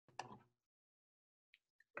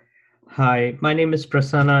Hi, my name is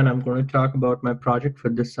Prasanna and I'm going to talk about my project for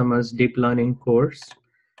this summer's deep learning course.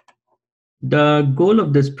 The goal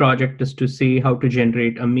of this project is to see how to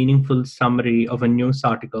generate a meaningful summary of a news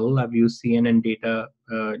article. I've used CNN data,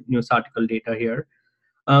 news article data here,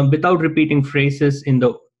 without repeating phrases in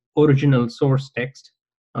the original source text,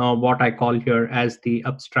 what I call here as the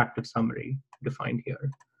abstractive summary defined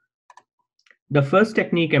here. The first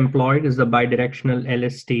technique employed is the bidirectional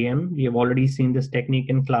LSTM. We have already seen this technique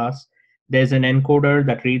in class. There's an encoder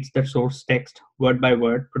that reads the source text word by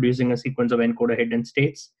word, producing a sequence of encoder hidden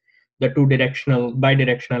states. The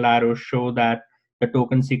bidirectional arrows show that the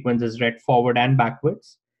token sequence is read forward and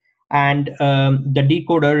backwards. And the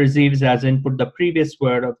decoder receives as input the previous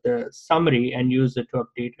word of the summary and uses it to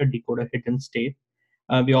update a decoder hidden state.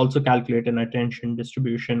 We also calculate an attention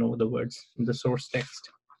distribution over the words in the source text.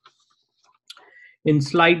 In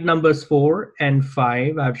slide numbers 4 and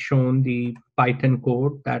 5, I've shown the Python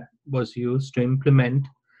code that was used to implement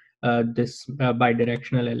this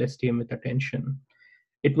bidirectional LSTM with attention.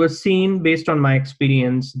 It was seen based on my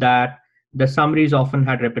experience that the summaries often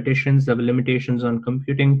had repetitions, there were limitations on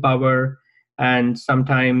computing power, and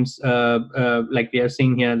sometimes, like we are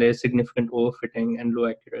seeing here, there's significant overfitting and low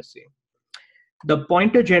accuracy. The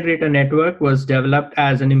pointer generator network was developed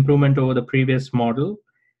as an improvement over the previous model.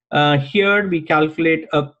 Here we calculate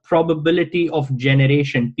a probability of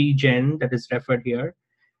generation, pgen, that is referred here,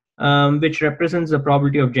 which represents the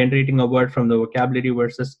probability of generating a word from the vocabulary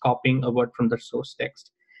versus copying a word from the source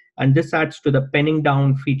text. And this adds to the penning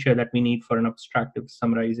down feature that we need for an abstractive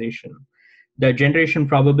summarization. The generation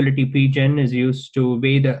probability pgen is used to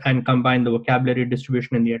weigh and combine the vocabulary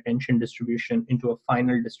distribution and the attention distribution into a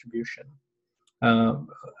final distribution,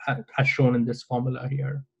 as shown in this formula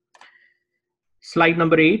here. Slide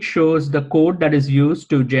number 8 shows the code that is used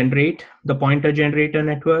to generate the pointer generator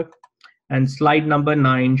network. And slide number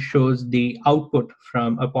 9 shows the output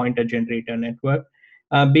from a pointer generator network.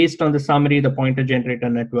 Based on the summary, the pointer generator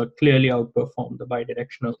network clearly outperformed the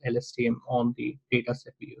bidirectional LSTM on the data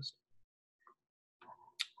set we used.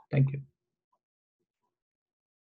 Thank you.